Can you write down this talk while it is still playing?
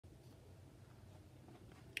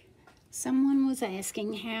Someone was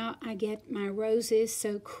asking how I get my roses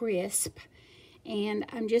so crisp, and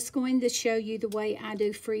I'm just going to show you the way I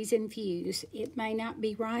do freeze infuse. It may not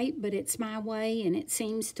be right, but it's my way and it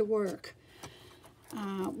seems to work.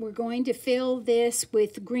 We're going to fill this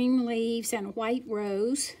with green leaves and a white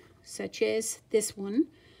rose, such as this one,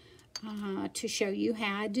 to show you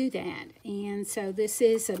how I do that. And so this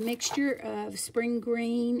is a mixture of spring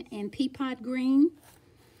green and peapod green.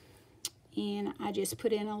 And I just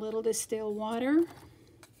put in a little distilled water,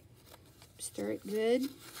 stir it good.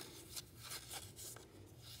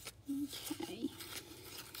 Okay.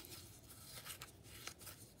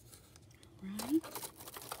 Right.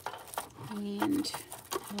 And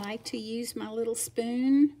I like to use my little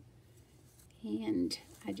spoon, and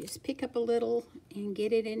I just pick up a little and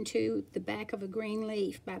get it into the back of a green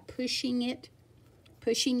leaf by pushing it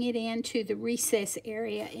into the recess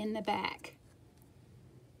area in the back.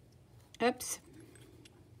 Oops.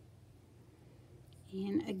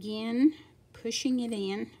 And again, pushing it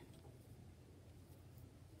in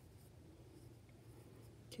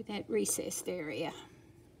to that recessed area.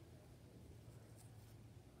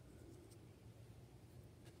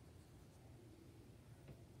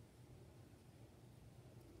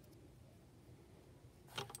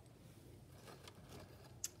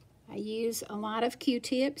 I use a lot of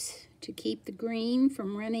Q-tips to keep the green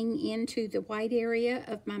from running into the white area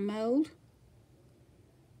of my mold.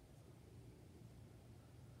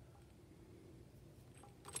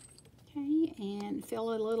 Okay, and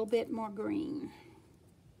fill a little bit more green.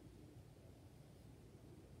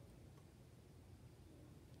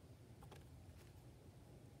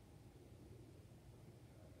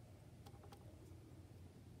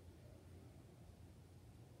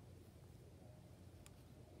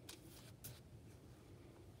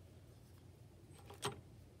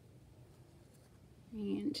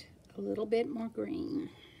 And a little bit more green.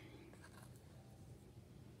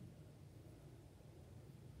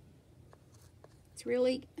 It's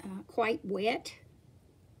really quite wet.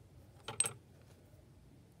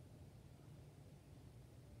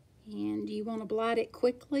 And you want to blot it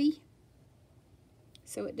quickly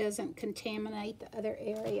so it doesn't contaminate the other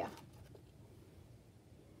area.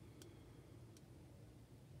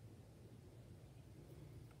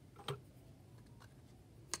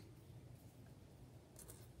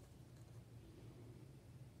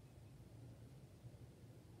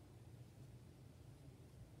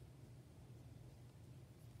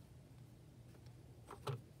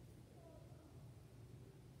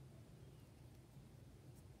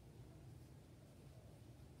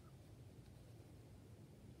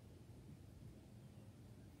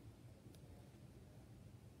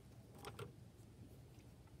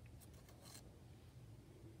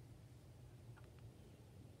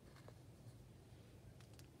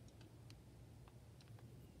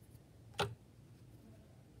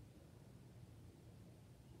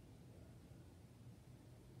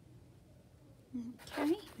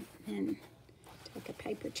 Okay, and take a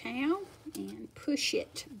paper towel and push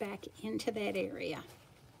it back into that area.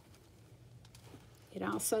 It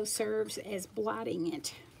also serves as blotting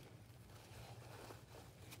it.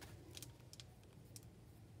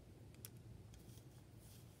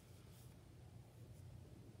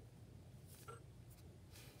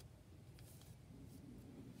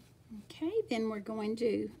 Okay, then we're going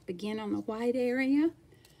to begin on the white area.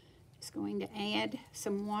 Just going to add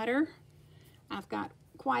some water. I've got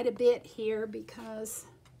quite a bit here because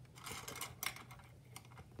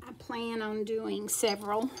I plan on doing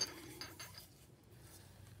several.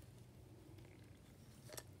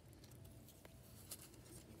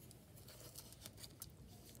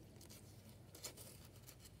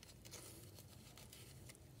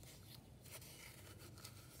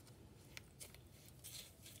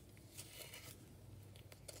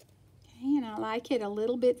 Okay, and I like it a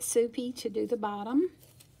little bit soupy to do the bottom.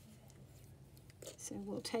 So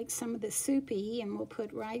we'll take some of the soupy and we'll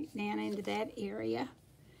put right down into that area.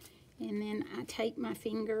 And then I take my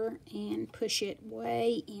finger and push it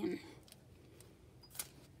way in.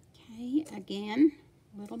 Okay, again,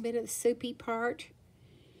 a little bit of the soupy part.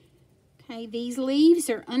 Okay, these leaves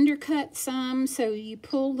are undercut some, so you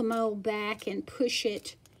pull the mold back and push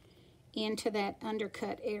it into that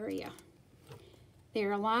undercut area. There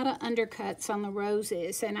are a lot of undercuts on the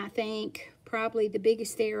roses, and I think probably the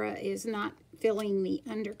biggest error is not filling the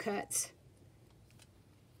undercuts.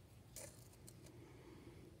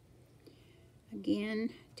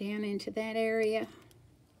 Again, down into that area.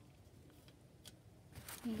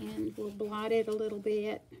 And we'll blot it a little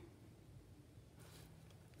bit.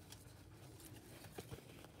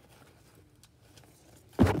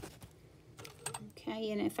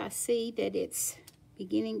 Okay, and if I see that it's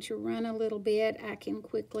beginning to run a little bit, I can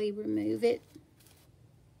quickly remove it.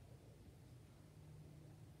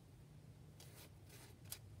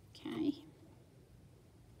 Okay.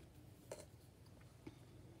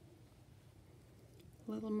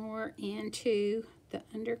 A little more into the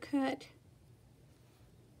undercut.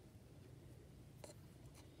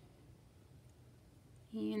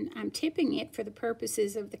 And I'm tipping it for the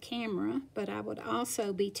purposes of the camera, but I would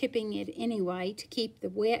also be tipping it anyway to keep the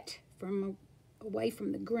wet away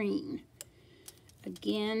from the green.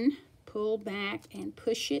 Again, pull back and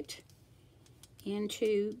push it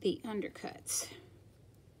into the undercuts.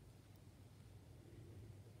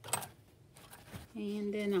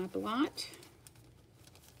 And then I blot.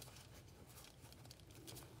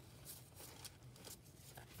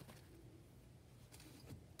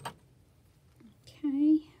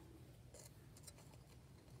 Okay.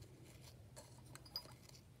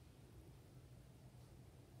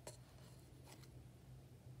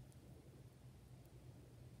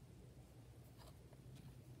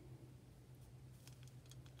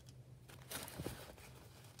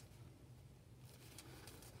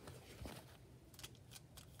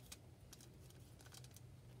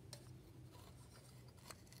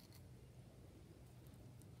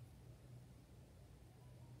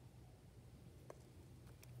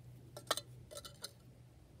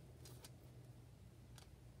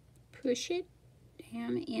 Push it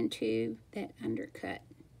down into that undercut.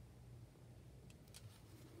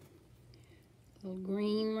 A little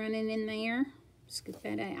green running in there. Scoop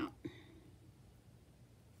that out.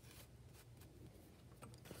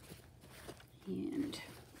 And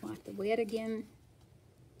blot the wet again.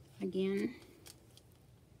 Okay.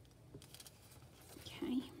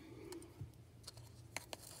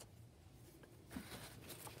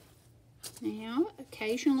 Now,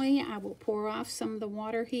 occasionally I will pour off some of the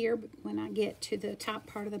water here, but when I get to the top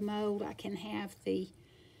part of the mold, I can have the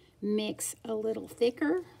mix a little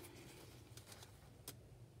thicker.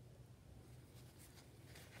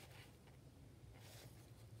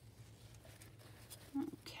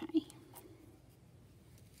 Okay.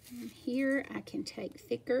 And here I can take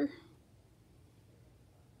thicker.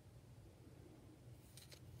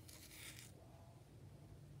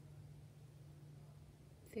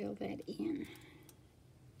 Fill that in.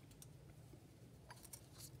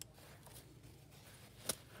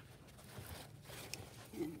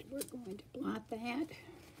 And we're going to blot that.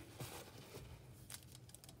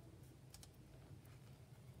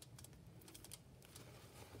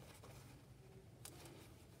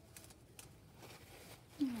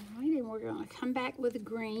 All right, and we're going to come back with the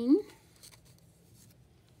green.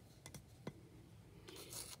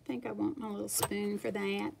 I think I want my little spoon for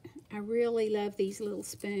that. I really love these little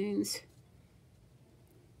spoons.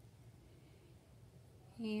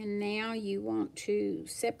 And now you want to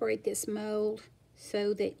separate this mold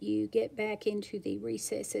so that you get back into the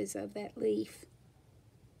recesses of that leaf.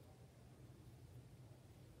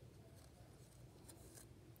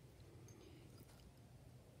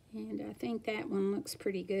 And I think that one looks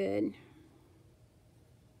pretty good.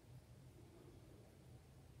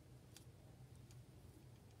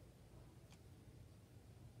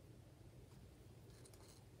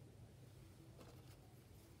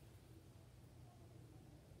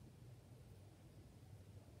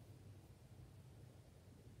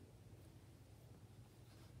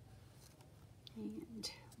 And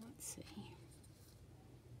let's see,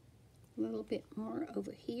 a little bit more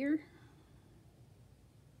over here.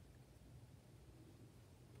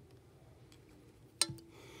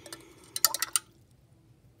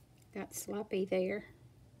 Got sloppy there.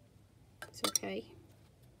 It's okay.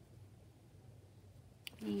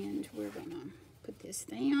 And we're gonna put this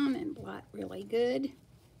down and blot really good.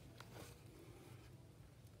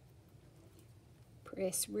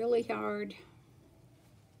 Press really hard.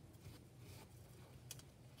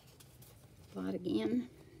 Blot again.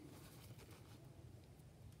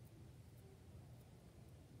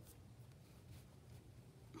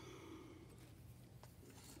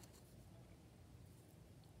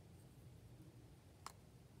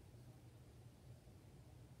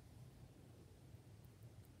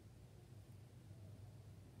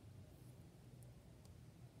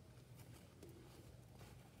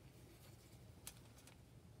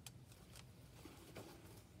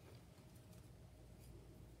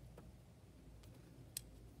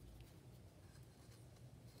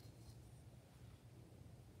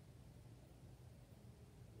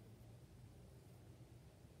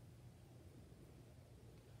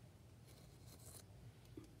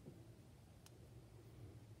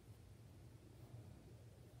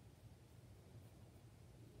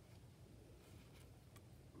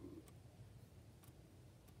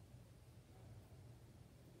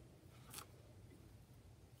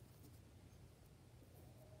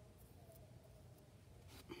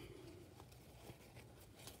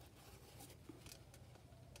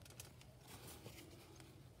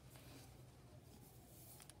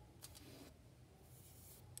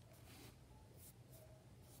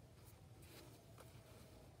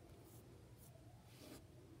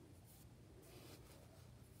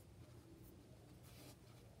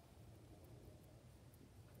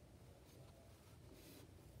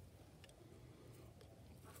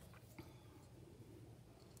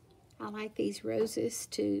 like these roses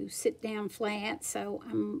to sit down flat, so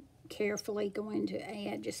I'm carefully going to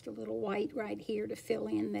add just a little white right here to fill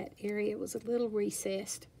in that area. It was a little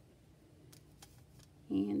recessed.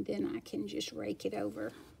 And then I can just rake it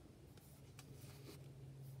over.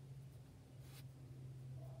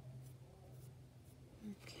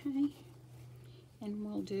 Okay, and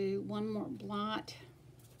we'll do one more blot.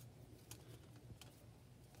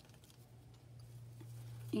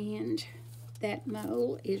 And that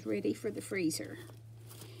mole is ready for the freezer.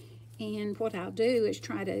 And what I'll do is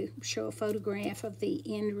try to show a photograph of the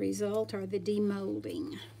end result or the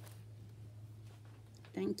demolding.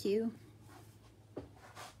 Thank you.